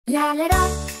La la la,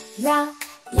 la,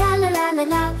 la la la la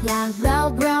la la.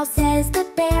 Growl, growl, says the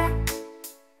bear,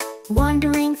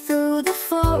 wandering through the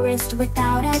forest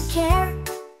without a care.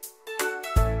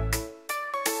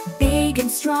 Big and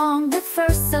strong, the fur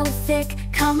so thick,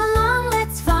 come along,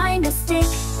 let's find a stick.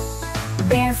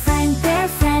 Bear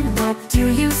friend, what do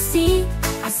you see?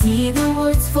 I see the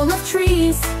woods full of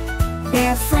trees.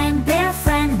 Bear friend,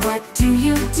 what do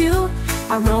you do?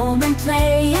 I roam and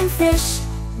play and fish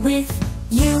with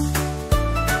you.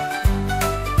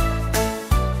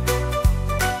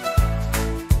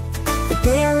 The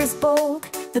bear is bold,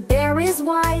 the bear is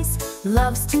wise,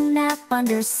 loves to nap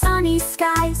under sunny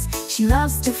skies. She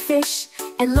loves to fish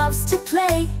and loves to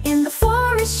play in the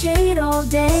forest shade all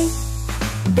day.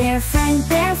 Bear friend,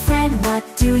 what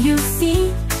do you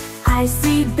see? I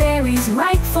see berries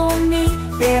ripe for me.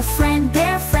 Bear friend,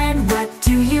 what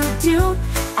do you do?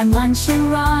 I munch and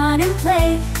run and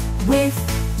play with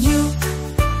you.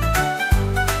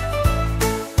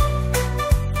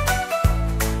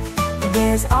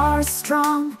 Bears are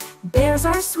strong, bears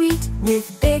are sweet,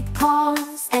 with big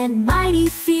paws and mighty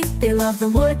feet. They love the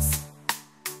woods,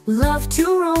 love to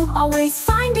roam, always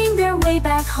finding their way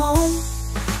back home.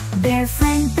 Bear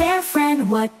friend,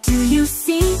 what do you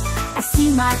see? I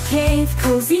see my cave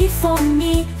cozy for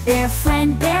me. Bear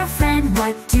friend,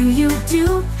 what do you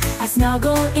do? I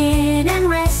snuggle in and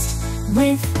rest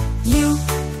with you.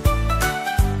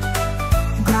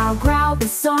 Growl, growl, the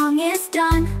song is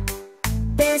done.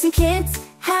 Bears and kids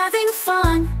having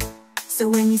fun. So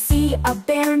when you see a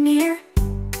bear near,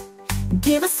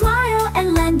 give a smile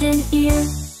and lend an ear.